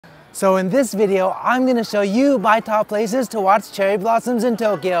So in this video, I'm gonna show you my top places to watch cherry blossoms in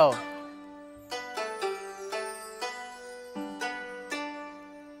Tokyo.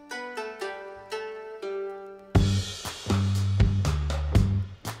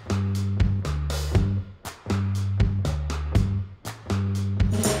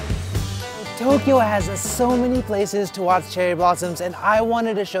 Tokyo has so many places to watch cherry blossoms, and I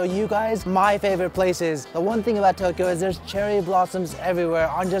wanted to show you guys my favorite places. The one thing about Tokyo is there's cherry blossoms everywhere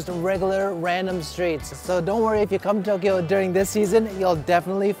on just regular random streets. So don't worry, if you come to Tokyo during this season, you'll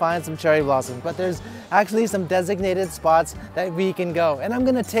definitely find some cherry blossoms. But there's actually some designated spots that we can go, and I'm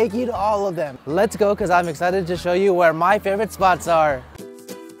gonna take you to all of them. Let's go, because I'm excited to show you where my favorite spots are.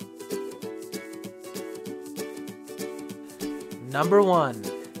 Number 1.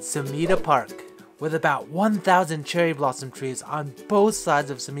 Sumida Park. With about 1,000 cherry blossom trees on both sides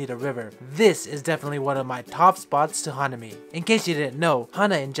of Sumida River, this is definitely one of my top spots to Hanami. In case you didn't know,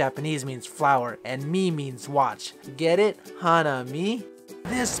 Hana in Japanese means flower and mi means watch. Get it? Hanami?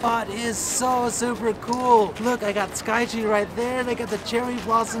 This spot is so super cool. Look, I got Sky Tree right there and I got the cherry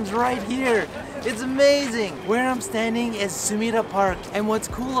blossoms right here. It's amazing. Where I'm standing is Sumida Park, and what's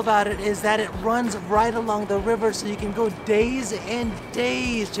cool about it is that it runs right along the river, so you can go days and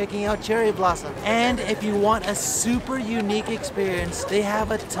days checking out cherry blossom. And if you want a super unique experience, they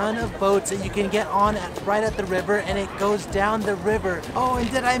have a ton of boats that you can get on right at the river, and it goes down the river. Oh, and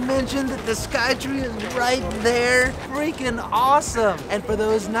did I mention that the Sky Tree is right there? Freaking awesome. And for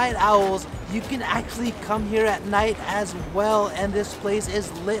those night owls, you can actually come here at night as well, and this place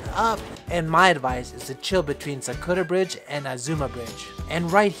is lit up. And my advice is to chill between Sakura Bridge and Azuma Bridge.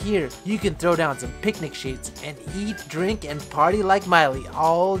 And right here, you can throw down some picnic sheets and eat, drink, and party like Miley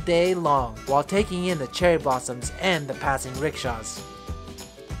all day long while taking in the cherry blossoms and the passing rickshaws.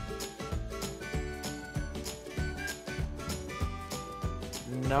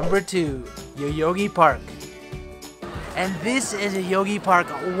 Number 2. Yoyogi Park. And this is Yoyogi Park,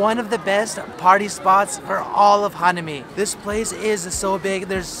 one of the best party spots for all of Hanami. This place is so big,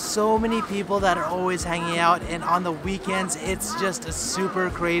 there's so many people that are always hanging out, and on the weekends it's just a super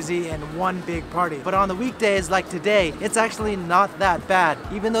crazy and one big party. But on the weekdays like today, it's actually not that bad.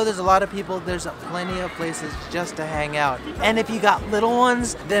 Even though there's a lot of people, there's plenty of places just to hang out. And if you got little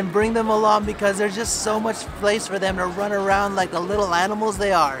ones, then bring them along, because there's just so much place for them to run around like the little animals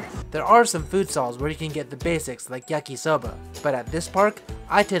they are. There are some food stalls where you can get the basics like yakisoba, but at this park,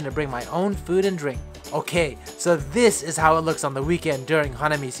 I tend to bring my own food and drink. Okay, so this is how it looks on the weekend during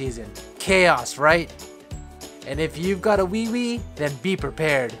Hanami season. Chaos, right? And if you've got a wee-wee, then be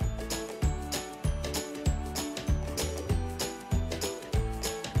prepared.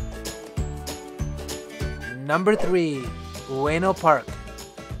 Number 3. Ueno Park.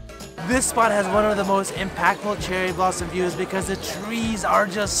 This spot has one of the most impactful cherry blossom views because the trees are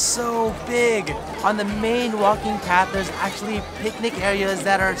just so big. On the main walking path, there's actually picnic areas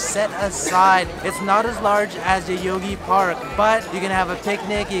that are set aside. It's not as large as Yoyogi Park, but you can have a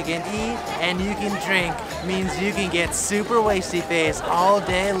picnic, you can eat, and you can drink. Means you can get super wasty face all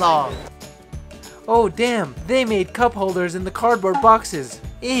day long. Oh damn, they made cup holders in the cardboard boxes.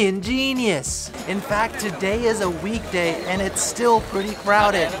 Ingenious! In fact, today is a weekday and it's still pretty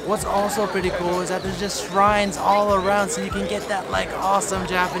crowded. What's also pretty cool is that there's just shrines all around, so you can get that like awesome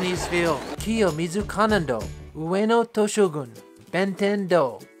Japanese feel. Kiyomizu Kanando, Ueno Toshogun, Benten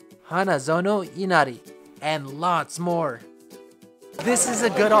Do, Hanazono Inari, and lots more. This is a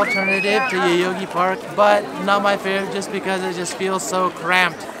good alternative to Yoyogi Park, but not my favorite just because it just feels so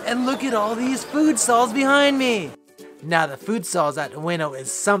cramped. And look at all these food stalls behind me! Now the food stalls at Ueno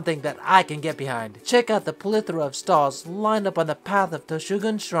is something that I can get behind. Check out the plethora of stalls lined up on the path of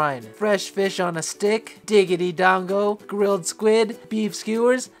Yasukuni Shrine. Fresh fish on a stick, diggity dango, grilled squid, beef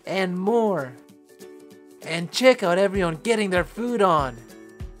skewers, and more. And check out everyone getting their food on.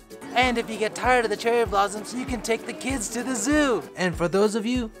 And if you get tired of the cherry blossoms, you can take the kids to the zoo. And for those of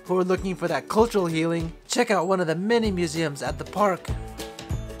you who are looking for that cultural healing, check out one of the many museums at the park.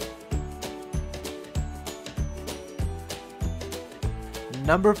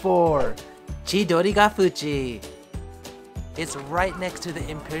 Number 4. Chidorigafuchi. It's right next to the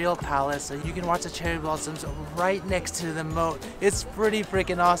Imperial Palace, so you can watch the cherry blossoms right next to the moat. It's pretty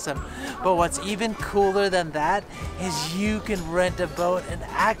freaking awesome. But what's even cooler than that is you can rent a boat and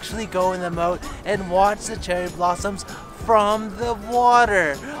actually go in the moat and watch the cherry blossoms from the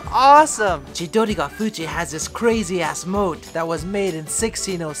water. Awesome! Chidorigafuchi has this crazy ass moat that was made in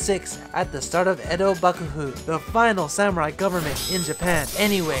 1606 at the start of Edo Bakufu, the final samurai government in Japan.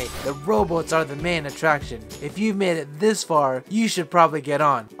 Anyway, the rowboats are the main attraction. If you've made it this far, you should probably get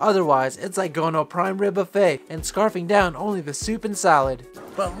on. Otherwise, it's like going to a prime rib buffet and scarfing down only the soup and salad.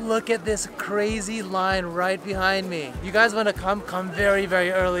 But look at this crazy line right behind me. You guys want to come very,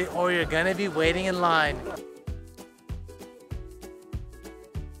 very early or you're gonna be waiting in line.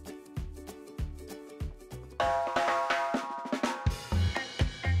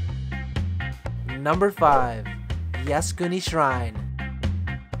 Number 5, Yasukuni Shrine.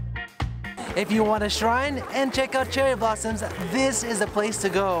 If you want a shrine and check out cherry blossoms, this is the place to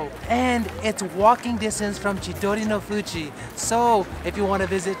go. And it's walking distance from Chidorigafuchi. So if you want to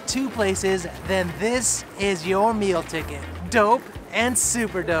visit 2 places, then this is your meal ticket. Dope and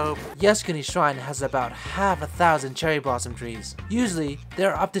super dope. Yasukuni Shrine has about half a thousand cherry blossom trees. Usually,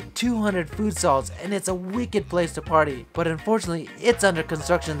 there are up to 200 food stalls and it's a wicked place to party. But unfortunately, it's under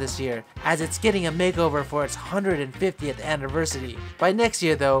construction this year, as it's getting a makeover for its 150th anniversary. By next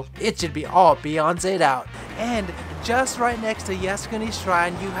year though, it should be all Beyonce'd out. And just right next to Yasukuni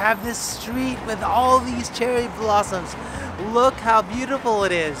Shrine, you have this street with all these cherry blossoms. Look how beautiful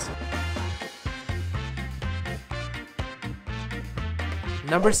it is.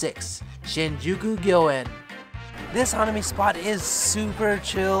 Number 6, Shinjuku Gyoen. This Hanami spot is super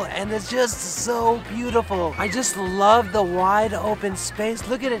chill and it's just so beautiful. I just love the wide open space.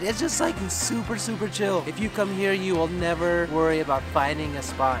 Look at it, it's just like super chill. If you come here, you will never worry about finding a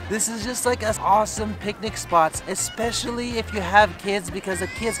spot. This is just like an awesome picnic spot, especially if you have kids, because the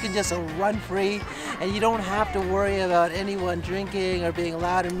kids can just run free and you don't have to worry about anyone drinking or being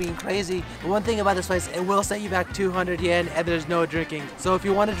loud and being crazy. The one thing about this place, it will set you back 200 yen and there's no drinking. So if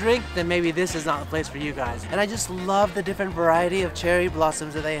you want to drink, then maybe this is not the place for you guys. And I just love the different variety of cherry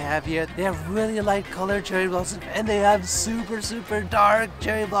blossoms that they have here. They have really light colored cherry blossoms and they have super dark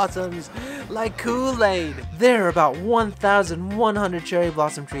cherry blossoms like Kool-Aid. There are about 1,100 cherry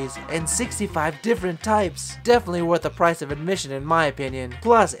blossom trees and 65 different types. Definitely worth the price of admission in my opinion.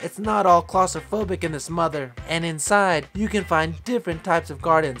 Plus, it's not all claustrophobic in this mother. And inside, you can find different types of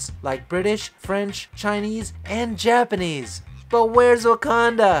gardens like British, French, Chinese, and Japanese. But where's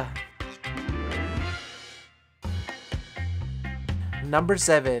Wakanda? Number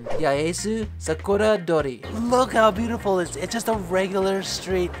 7, Yaesu, Sakura, Dori. Look how beautiful it is. It's just a regular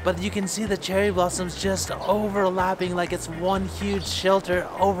street, but you can see the cherry blossoms just overlapping like it's one huge shelter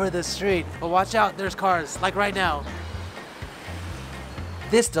over the street. But watch out, there's cars, like right now.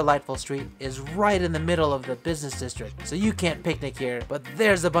 This delightful street is right in the middle of the business district, so you can't picnic here, but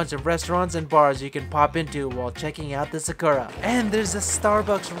there's a bunch of restaurants and bars you can pop into while checking out the Sakura. And there's a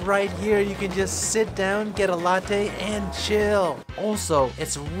Starbucks right here. You can just sit down, get a latte, and chill. Also,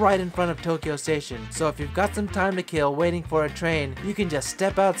 it's right in front of Tokyo Station, so if you've got some time to kill waiting for a train, you can just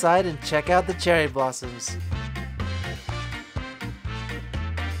step outside and check out the cherry blossoms.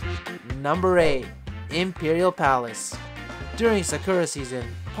 Number 8, Imperial Palace. During Sakura season,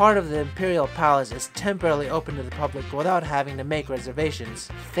 part of the Imperial Palace is temporarily open to the public without having to make reservations.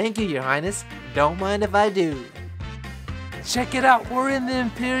 Thank you, Your Highness. Don't mind if I do. Check it out, we're in the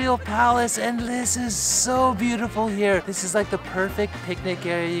Imperial Palace and this is so beautiful here. This is like the perfect picnic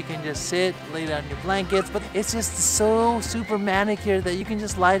area. You can just sit, lay down your blankets, but it's just so super manic here that you can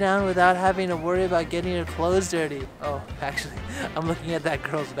just lie down without having to worry about getting your clothes dirty. Oh, actually, I'm looking at that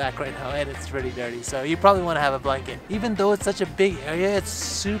girl's back right now and it's pretty dirty, so you probably want to have a blanket. Even though it's such a big area, it's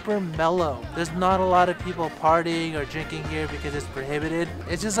super mellow. There's not a lot of people partying or drinking here because it's prohibited.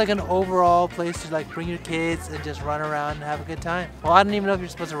 It's just like an overall place to like bring your kids and just run around and have a good time. Well, I don't even know if you're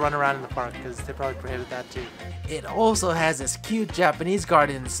supposed to run around in the park because they probably prohibit that too. It also has this cute Japanese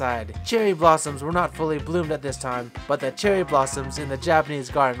garden inside. Cherry blossoms were not fully bloomed at this time, but the cherry blossoms in the Japanese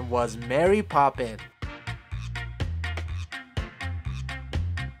garden was Mary Poppin'.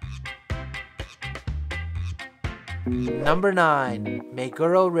 Number 9,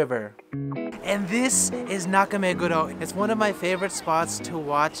 Meguro River. And this is Nakameguro. It's one of my favorite spots to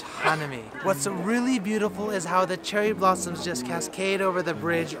watch Hanami. What's really beautiful is how the cherry blossoms just cascade over the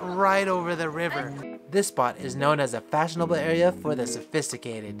bridge right over the river. This spot is known as a fashionable area for the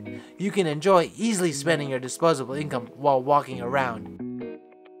sophisticated. You can enjoy easily spending your disposable income while walking around.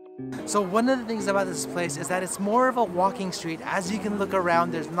 So one of the things about this place is that it's more of a walking street. As you can look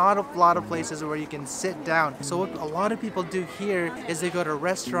around, there's not a lot of places where you can sit down. So what a lot of people do here is they go to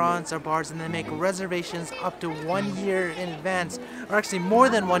restaurants or bars and they make reservations up to 1 year in advance, or actually more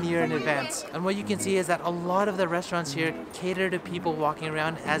than 1 year in advance. And what you can see is that a lot of the restaurants here cater to people walking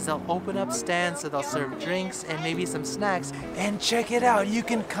around, as they'll open up stands so they'll serve drinks and maybe some snacks. And check it out, you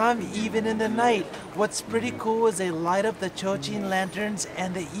can come even in the night. What's pretty cool is they light up the Chochin lanterns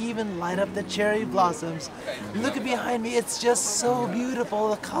and they even light up the cherry blossoms. Look at behind me, it's just so beautiful.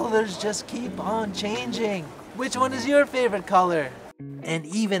 The colors just keep on changing. Which one is your favorite color? And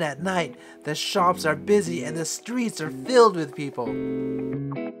even at night, the shops are busy and the streets are filled with people.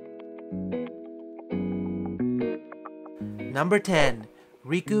 Number 10,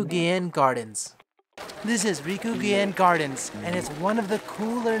 Rikugien Gardens. This is Rikugien Gardens, and it's one of the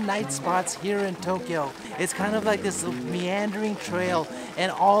cooler night spots here in Tokyo. It's kind of like this meandering trail,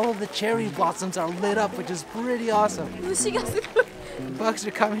 and all of the cherry blossoms are lit up, which is pretty awesome. Bugs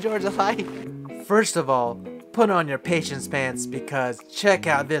are coming towards the light. First of all, put on your patience pants because check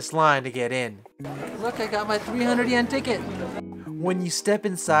out this line to get in. Look, I got my 300 yen ticket. When you step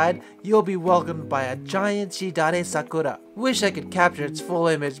inside, you'll be welcomed by a giant Shidare Sakura. Wish I could capture its full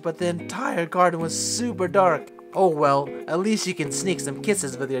image, but the entire garden was super dark. Oh well, at least you can sneak some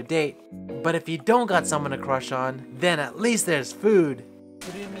kisses with your date. But if you don't got someone to crush on, then at least there's food.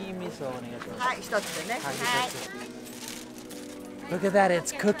 Look at that,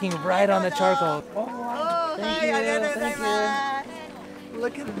 it's cooking right on the charcoal. Oh, thank you.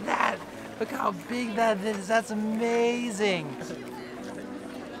 Look at that. Look how big that is. That's amazing.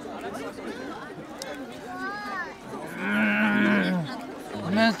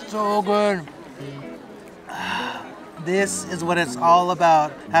 That's so good. This is what it's all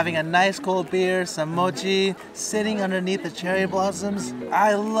about. Having a nice cold beer, some mochi, sitting underneath the cherry blossoms.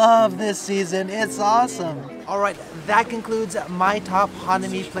 I love this season. It's awesome. Alright, that concludes my top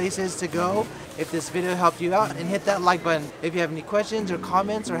Hanami places to go. If this video helped you out, and hit that like button. If you have any questions or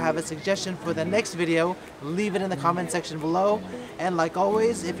comments or have a suggestion for the next video, leave it in the comment section below. And like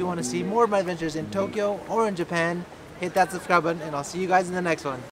always, if you want to see more of my adventures in Tokyo or in Japan, hit that subscribe button and I'll see you guys in the next one.